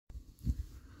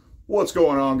What's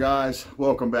going on, guys?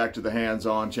 Welcome back to the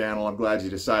Hands-On channel. I'm glad you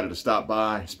decided to stop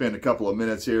by, spend a couple of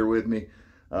minutes here with me.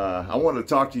 I wanted to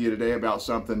talk to you today about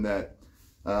something that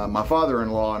my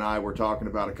father-in-law and I were talking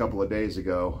about a couple of days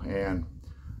ago, and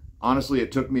honestly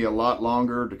it took me a lot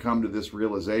longer to come to this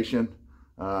realization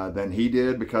than he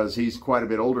did, because he's quite a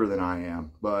bit older than I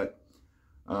am. But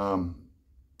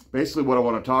basically what I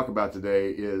want to talk about today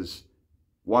is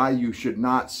why you should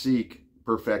not seek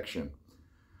perfection.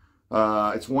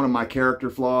 It's one of my character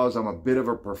flaws. I'm a bit of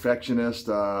a perfectionist.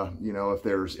 You know,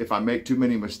 if I make too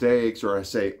many mistakes, or I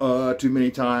say too many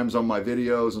times on my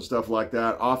videos and stuff like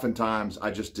that, oftentimes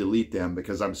I just delete them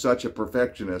because I'm such a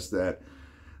perfectionist that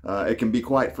it can be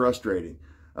quite frustrating.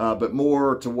 But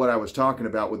more to what I was talking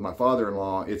about with my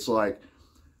father-in-law, it's like,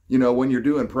 you know, when you're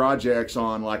doing projects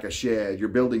on like a shed, you're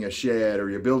building a shed or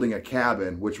you're building a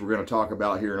cabin, which we're going to talk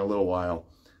about here in a little while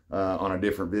on a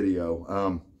different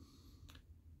video.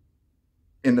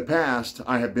 In the past,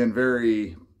 I have been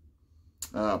very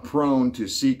prone to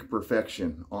seek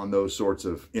perfection on those sorts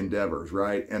of endeavors,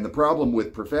 right? And the problem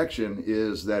with perfection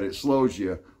is that it slows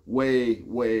you way,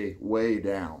 way, way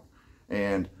down.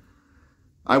 And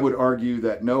I would argue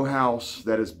that no house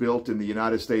that is built in the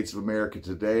United States of America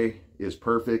today is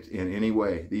perfect in any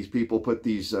way. These people put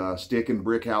these stick and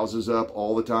brick houses up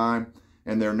all the time,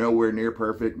 and they're nowhere near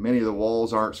perfect. Many of the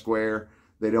walls aren't square.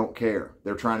 They don't care.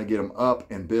 They're trying to get them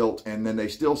up and built, and then they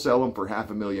still sell them for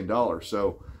 $500,000.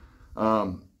 So,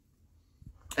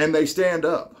 and they stand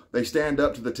up. They stand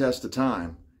up to the test of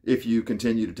time if you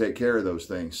continue to take care of those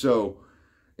things. So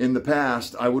in the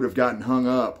past, I would have gotten hung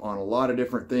up on a lot of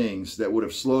different things that would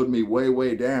have slowed me way,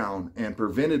 way down and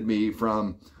prevented me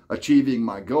from achieving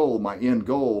my goal, my end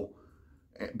goal,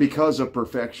 because of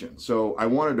perfection. So I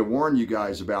wanted to warn you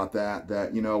guys about that,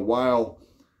 you know, while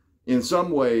in some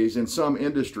ways, in some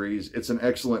industries, it's an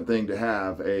excellent thing to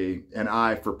have an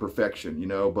eye for perfection, you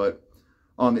know, but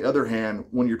on the other hand,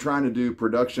 when you're trying to do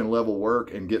production level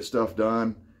work and get stuff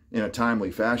done in a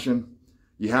timely fashion,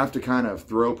 you have to kind of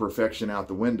throw perfection out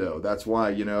the window. That's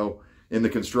why, you know, in the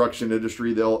construction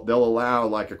industry, they'll allow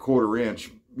like a 1/4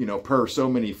 inch, you know, per so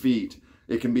many feet.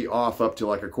 It can be off up to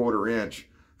like a 1/4 inch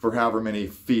for however many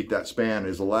feet that span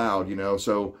is allowed, you know.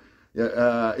 So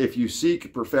if you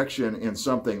seek perfection in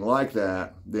something like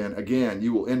that, then again,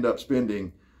 you will end up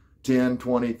spending 10,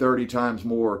 20, 30 times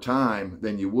more time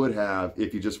than you would have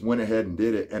if you just went ahead and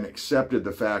did it and accepted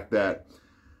the fact that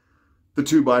the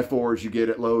 2x4s you get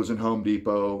at Lowe's and Home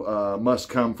Depot must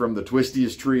come from the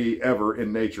twistiest tree ever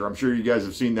in nature. I'm sure you guys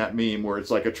have seen that meme where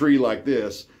it's like a tree like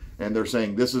this, and they're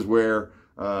saying this is where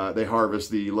they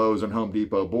harvest the Lowe's and Home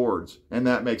Depot boards. And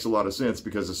that makes a lot of sense,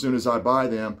 because as soon as I buy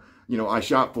them, you know, I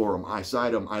shop for them, I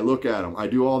sight them, I look at them, I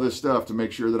do all this stuff to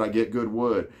make sure that I get good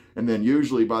wood. And then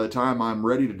usually by the time I'm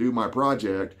ready to do my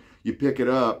project, you pick it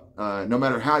up, no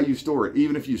matter how you store it,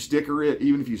 even if you sticker it,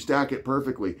 even if you stack it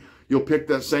perfectly, you'll pick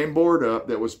that same board up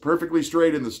that was perfectly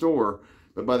straight in the store,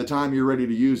 but by the time you're ready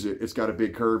to use it, it's got a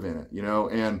big curve in it, you know.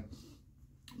 And,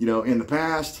 you know, in the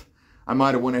past, I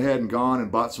might have went ahead and gone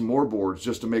and bought some more boards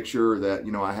just to make sure that,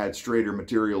 you know, I had straighter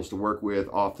materials to work with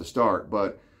off the start.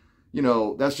 But you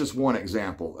know, that's just one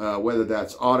example, whether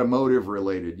that's automotive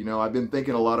related. You know, I've been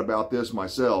thinking a lot about this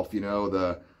myself. You know,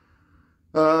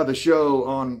 the show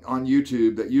on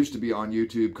YouTube that used to be on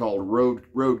YouTube called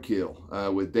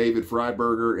Roadkill with David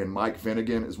Freiberger and Mike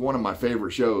Finnegan is one of my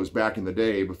favorite shows back in the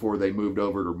day before they moved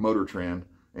over to Motor Trend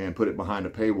and put it behind a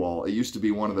paywall. It used to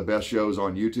be one of the best shows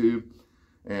on YouTube.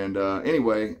 And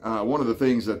anyway, one of the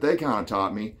things that they kind of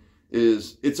taught me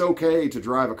is it's okay to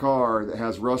drive a car that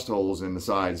has rust holes in the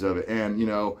sides of it, and you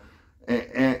know,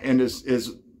 and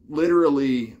is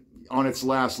literally on its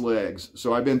last legs.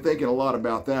 So I've been thinking a lot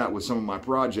about that with some of my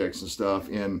projects and stuff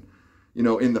in, you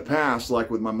know, in the past,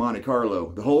 like with my Monte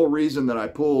Carlo. The whole reason that I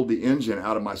pulled the engine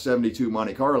out of my 72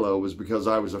 Monte Carlo was because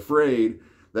I was afraid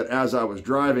that as I was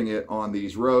driving it on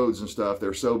these roads and stuff,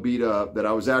 they're so beat up that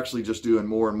I was actually just doing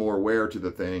more and more wear to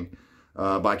the thing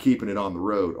by keeping it on the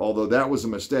road, although that was a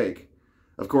mistake.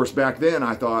 Of course, back then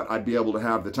I thought I'd be able to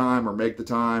have the time or make the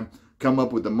time, come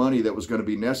up with the money that was going to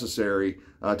be necessary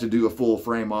to do a full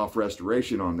frame off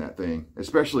restoration on that thing,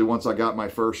 especially once I got my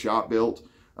first shop built.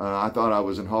 I thought I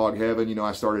was in hog heaven. You know,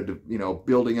 I started to, you know,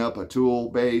 building up a tool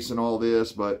base and all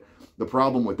this, but the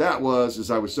problem with that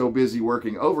is I was so busy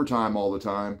working overtime all the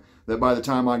time that by the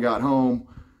time I got home,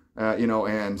 you know,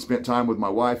 and spent time with my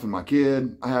wife and my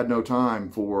kid, I had no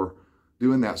time for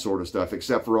doing that sort of stuff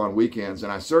except for on weekends,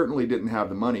 and I certainly didn't have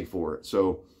the money for it.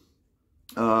 So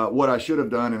what I should have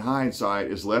done in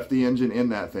hindsight is left the engine in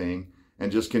that thing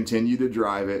and just continued to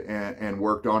drive it and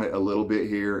worked on it a little bit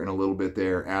here and a little bit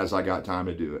there as I got time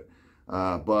to do it.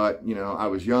 But, you know, I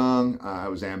was young, I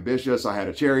was ambitious, I had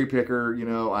a cherry picker, you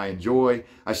know,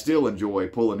 I still enjoy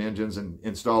pulling engines and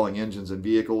installing engines in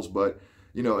vehicles. But,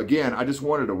 you know, again, I just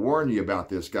wanted to warn you about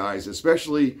this, guys,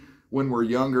 especially when we're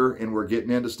younger and we're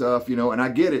getting into stuff, you know, and I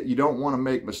get it. You don't want to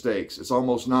make mistakes. It's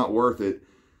almost not worth it.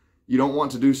 You don't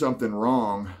want to do something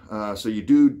wrong. So you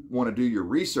do want to do your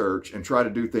research and try to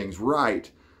do things right.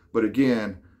 But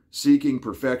again, seeking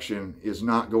perfection is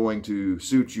not going to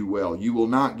suit you well. You will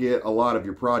not get a lot of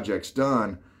your projects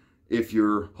done if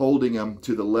you're holding them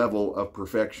to the level of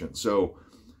perfection. So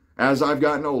as I've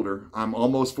gotten older, I'm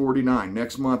almost 49.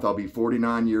 Next month, I'll be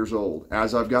 49 years old.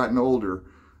 As I've gotten older,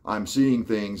 I'm seeing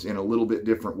things in a little bit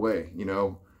different way. You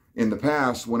know, in the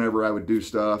past, whenever I would do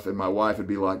stuff and my wife would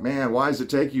be like, man, why does it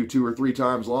take you 2 or 3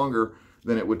 times longer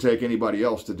than it would take anybody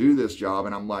else to do this job?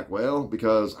 And I'm like, well,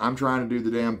 because I'm trying to do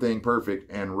the damn thing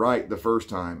perfect and right the first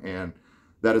time. And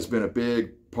that has been a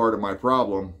big part of my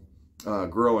problem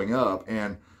growing up.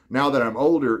 And now that I'm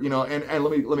older, you know, and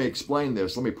let me explain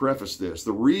this. Let me preface this.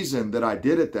 The reason that I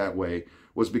did it that way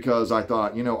was because I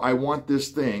thought, you know, I want this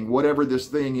thing, whatever this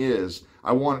thing is,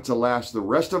 I want it to last the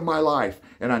rest of my life,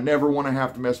 and I never want to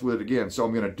have to mess with it again. So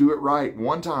I'm going to do it right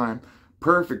one time,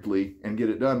 perfectly, and get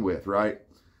it done with, right?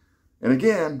 And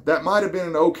again, that might have been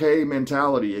an okay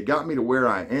mentality. It got me to where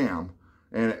I am,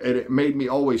 and it made me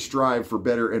always strive for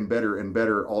better and better and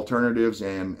better alternatives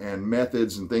and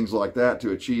methods and things like that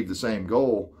to achieve the same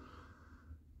goal.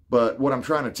 But what I'm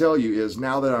trying to tell you is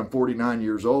now that I'm 49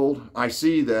 years old, I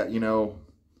see that, you know,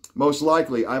 most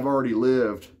likely I've already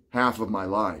lived half of my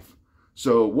life.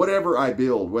 So whatever I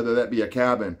build, whether that be a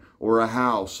cabin or a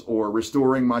house or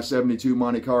restoring my 72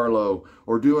 Monte Carlo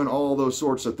or doing all those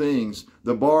sorts of things,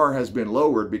 the bar has been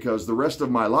lowered because the rest of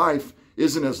my life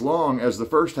isn't as long as the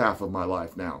first half of my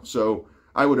life now. So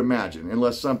I would imagine,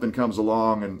 unless something comes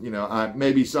along and, you know,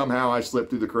 maybe somehow I slip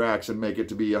through the cracks and make it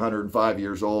to be 105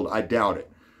 years old. I doubt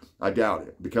it. I doubt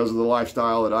it because of the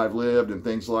lifestyle that I've lived and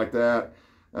things like that.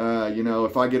 You know,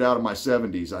 if I get out of my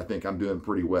 70s, I think I'm doing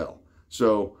pretty well.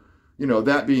 So, you know,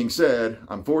 that being said,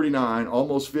 I'm 49,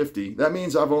 almost 50. That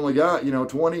means I've only got, you know,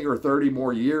 20 or 30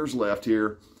 more years left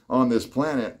here on this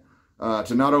planet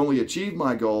to not only achieve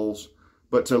my goals,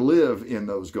 but to live in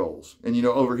those goals. And, you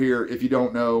know, over here, if you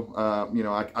don't know, you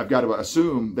know, I've got to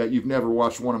assume that you've never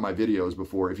watched one of my videos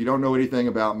before. If you don't know anything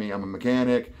about me, I'm a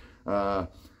mechanic.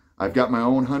 I've got my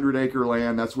own 100-acre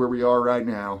land. That's where we are right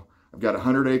now. I've got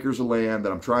 100 acres of land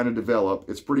that I'm trying to develop.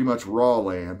 It's pretty much raw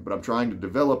land, but I'm trying to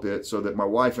develop it so that my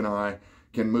wife and I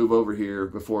can move over here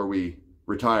before we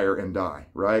retire and die,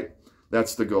 right?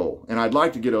 That's the goal. And I'd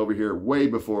like to get over here way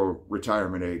before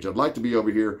retirement age. I'd like to be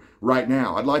over here right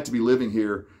now. I'd like to be living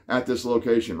here at this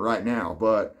location right now.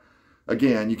 But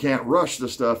again, you can't rush the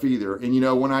stuff either. And you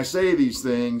know, when I say these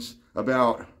things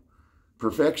about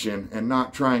perfection and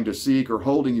not trying to seek or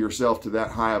holding yourself to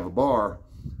that high of a bar,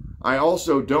 I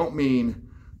also don't mean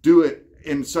do it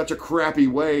in such a crappy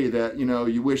way that, you know,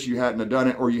 you wish you hadn't have done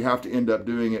it or you have to end up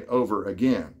doing it over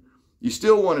again. You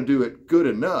still want to do it good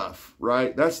enough,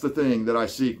 right? That's the thing that I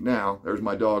seek now. There's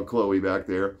my dog Chloe back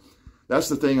there. That's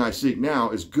the thing I seek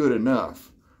now is good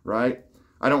enough, right?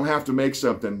 I don't have to make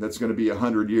something that's going to be a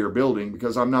 100-year building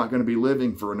because I'm not going to be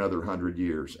living for another 100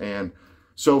 years. And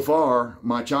so far,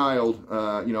 my child,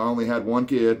 you know, I only had one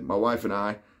kid, my wife and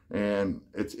I, and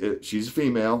she's a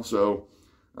female, so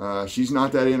she's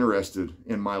not that interested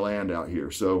in my land out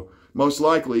here. So most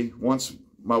likely, once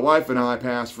my wife and I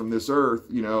pass from this earth,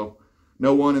 you know,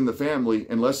 no one in the family,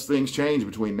 unless things change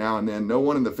between now and then, no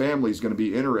one in the family is going to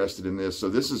be interested in this. So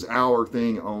this is our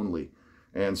thing only.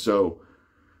 And so,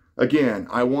 again,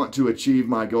 I want to achieve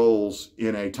my goals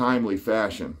in a timely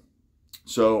fashion.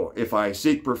 So if I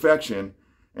seek perfection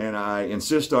and I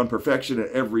insist on perfection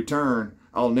at every turn,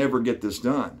 I'll never get this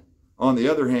done. On the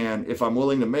other hand, if I'm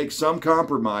willing to make some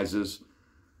compromises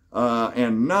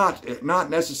and not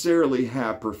necessarily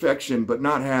have perfection, but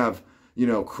not have, you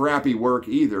know, crappy work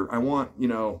either. I want, you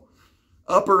know,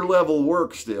 upper level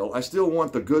work still. I still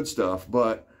want the good stuff,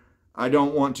 but I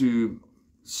don't want to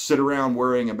sit around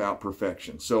worrying about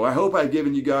perfection. So I hope I've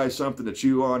given you guys something to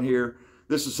chew on here.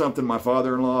 This is something my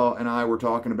father-in-law and I were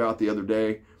talking about the other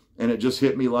day, and it just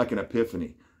hit me like an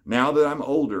epiphany. Now that I'm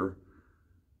older,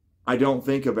 I don't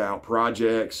think about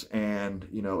projects and,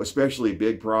 you know, especially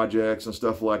big projects and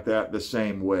stuff like that the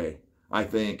same way. I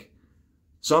think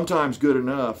sometimes good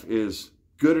enough is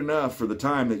good enough for the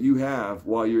time that you have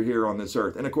while you're here on this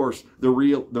earth. And of course, the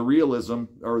realism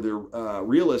or the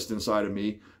realist inside of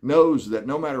me knows that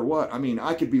no matter what, I mean,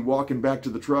 I could be walking back to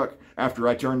the truck after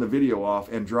I turn the video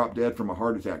off and drop dead from a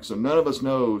heart attack. So none of us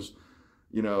knows,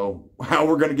 you know, how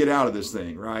we're going to get out of this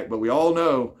thing, right? But we all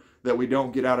know that we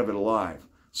don't get out of it alive.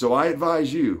 So I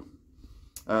advise you,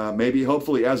 maybe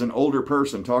hopefully as an older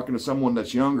person talking to someone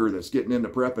that's younger, that's getting into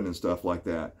prepping and stuff like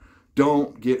that,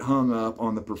 don't get hung up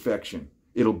on the perfection.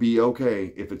 It'll be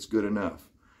okay if it's good enough.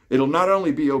 It'll not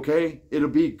only be okay, it'll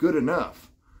be good enough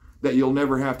that you'll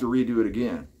never have to redo it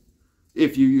again.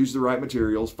 If you use the right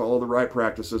materials, follow the right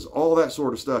practices, all that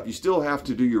sort of stuff. You still have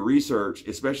to do your research,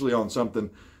 especially on something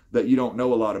that you don't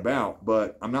know a lot about.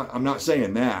 But I'm not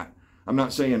saying that. I'm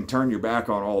not saying turn your back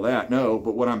on all that. No,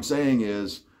 but what I'm saying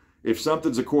is if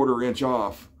something's a 1/4 inch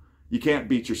off, you can't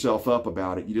beat yourself up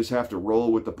about it. You just have to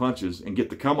roll with the punches and get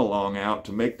the come along out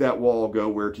to make that wall go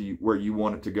where you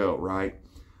want it to go, right?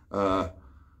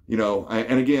 You know,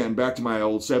 and again, back to my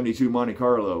old 72 Monte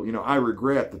Carlo, you know, I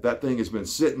regret that that thing has been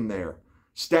sitting there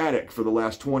static for the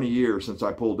last 20 years since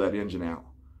I pulled that engine out.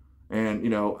 And, you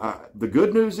know, the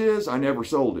good news is I never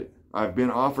sold it. I've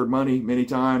been offered money many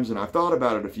times, and I've thought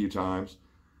about it a few times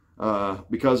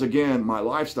because, again, my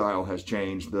lifestyle has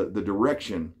changed, the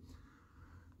direction.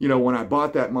 You know, when I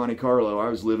bought that Monte Carlo, I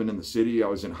was living in the city. I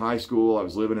was in high school. I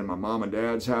was living in my mom and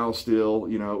dad's house still.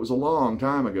 You know, it was a long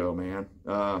time ago, man.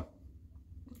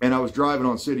 And I was driving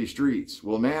on city streets.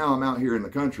 Well, now I'm out here in the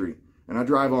country, and I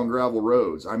drive on gravel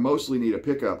roads. I mostly need a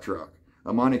pickup truck.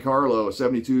 A Monte Carlo, a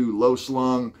 72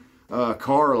 low-slung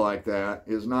car like that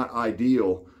is not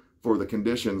ideal for the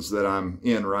conditions that I'm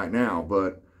in right now.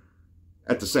 But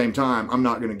at the same time, I'm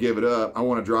not going to give it up. I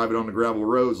want to drive it on the gravel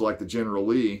roads like the General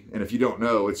Lee. And if you don't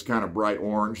know, it's kind of bright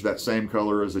orange, that same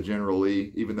color as the General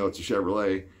Lee. Even though it's a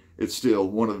Chevrolet, it's still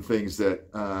one of the things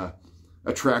that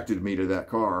attracted me to that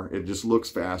car. It just looks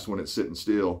fast when it's sitting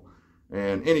still.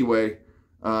 And anyway,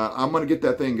 I'm going to get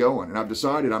that thing going. And I've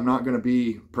decided I'm not going to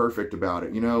be perfect about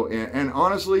it, you know. And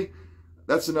honestly,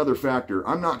 that's another factor.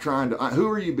 I'm not trying to, who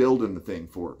are you building the thing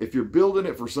for? If you're building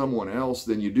it for someone else,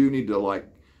 then you do need to like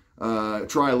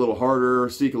try a little harder,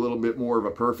 seek a little bit more of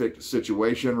a perfect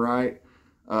situation, right?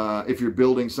 If you're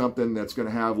building something that's going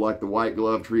to have like the white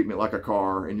glove treatment like a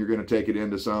car, and you're going to take it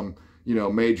into some, you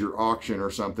know, major auction or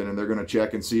something, and they're going to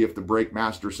check and see if the brake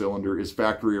master cylinder is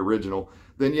factory original,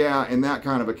 then yeah, in that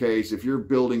kind of a case, if you're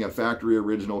building a factory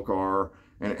original car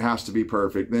and it has to be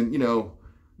perfect, then, you know,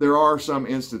 there are some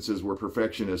instances where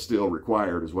perfection is still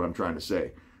required, is what I'm trying to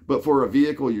say. But for a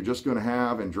vehicle you're just going to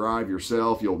have and drive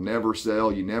yourself, you'll never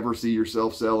sell, you never see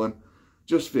yourself selling,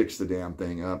 just fix the damn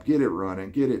thing up, get it running,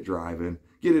 get it driving,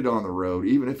 get it on the road.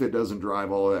 Even if it doesn't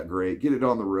drive all that great, get it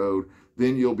on the road,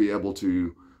 then you'll be able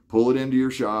to pull it into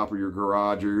your shop or your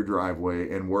garage or your driveway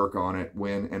and work on it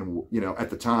when and, you know, at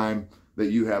the time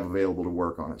that you have available to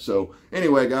work on it. So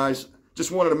anyway, guys,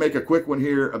 just wanted to make a quick one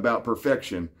here about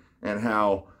perfection and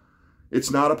how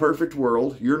it's not a perfect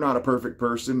world. You're not a perfect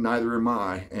person, neither am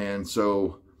I. And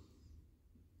so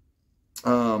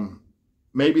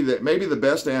maybe the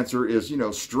best answer is, you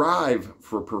know, strive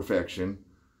for perfection,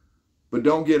 but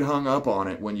don't get hung up on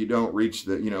it when you don't reach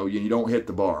the, you know, you don't hit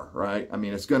the bar, right? I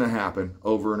mean, it's going to happen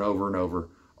over and over and over.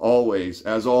 Always,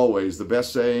 as always, the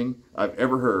best saying I've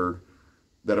ever heard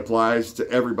that applies to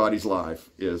everybody's life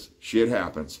is shit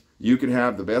happens. You can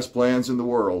have the best plans in the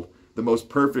world, the most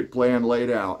perfect plan laid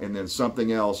out, and then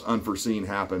something else unforeseen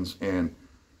happens and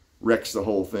wrecks the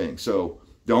whole thing. So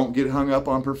don't get hung up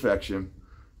on perfection.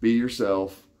 Be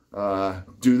yourself.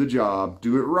 Do the job.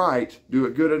 Do it right. Do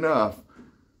it good enough.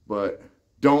 But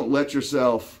don't let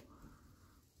yourself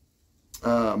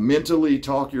mentally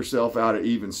talk yourself out of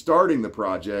even starting the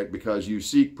project because you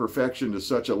seek perfection to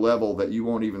such a level that you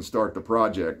won't even start the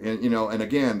project. And, you know, and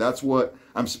again, that's what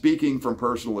I'm speaking from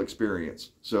personal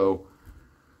experience. So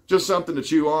just something to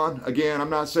chew on. Again, I'm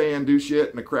not saying do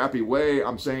shit in a crappy way.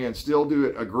 I'm saying still do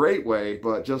it a great way,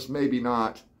 but just maybe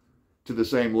not to the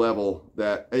same level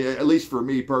that, at least for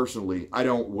me personally, I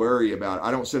don't worry about it.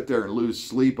 I don't sit there and lose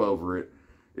sleep over it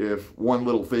if one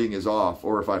little thing is off,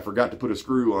 or if I forgot to put a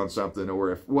screw on something,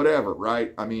 or if whatever,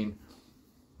 right? I mean,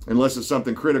 unless it's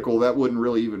something critical, that wouldn't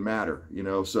really even matter, you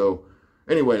know? So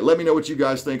anyway, let me know what you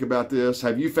guys think about this.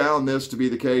 Have you found this to be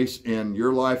the case in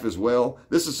your life as well?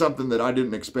 This is something that I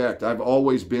didn't expect. I've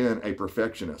always been a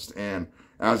perfectionist. And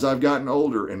as I've gotten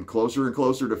older and closer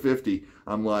to 50,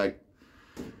 I'm like,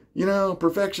 you know,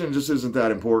 perfection just isn't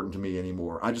that important to me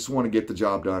anymore. I just want to get the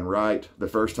job done right the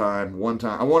first time, one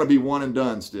time. I want to be one and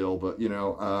done still, but, you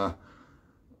know,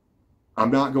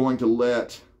 I'm not going to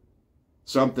let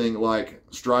something like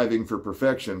striving for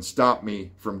perfection stop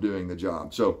me from doing the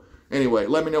job. So anyway,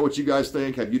 let me know what you guys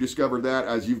think. Have you discovered that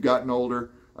as you've gotten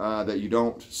older, that you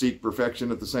don't seek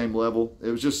perfection at the same level? It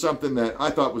was just something that I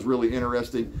thought was really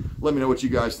interesting. Let me know what you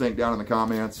guys think down in the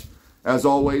comments. As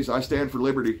always, I stand for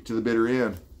liberty to the bitter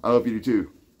end. I hope you do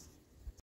too.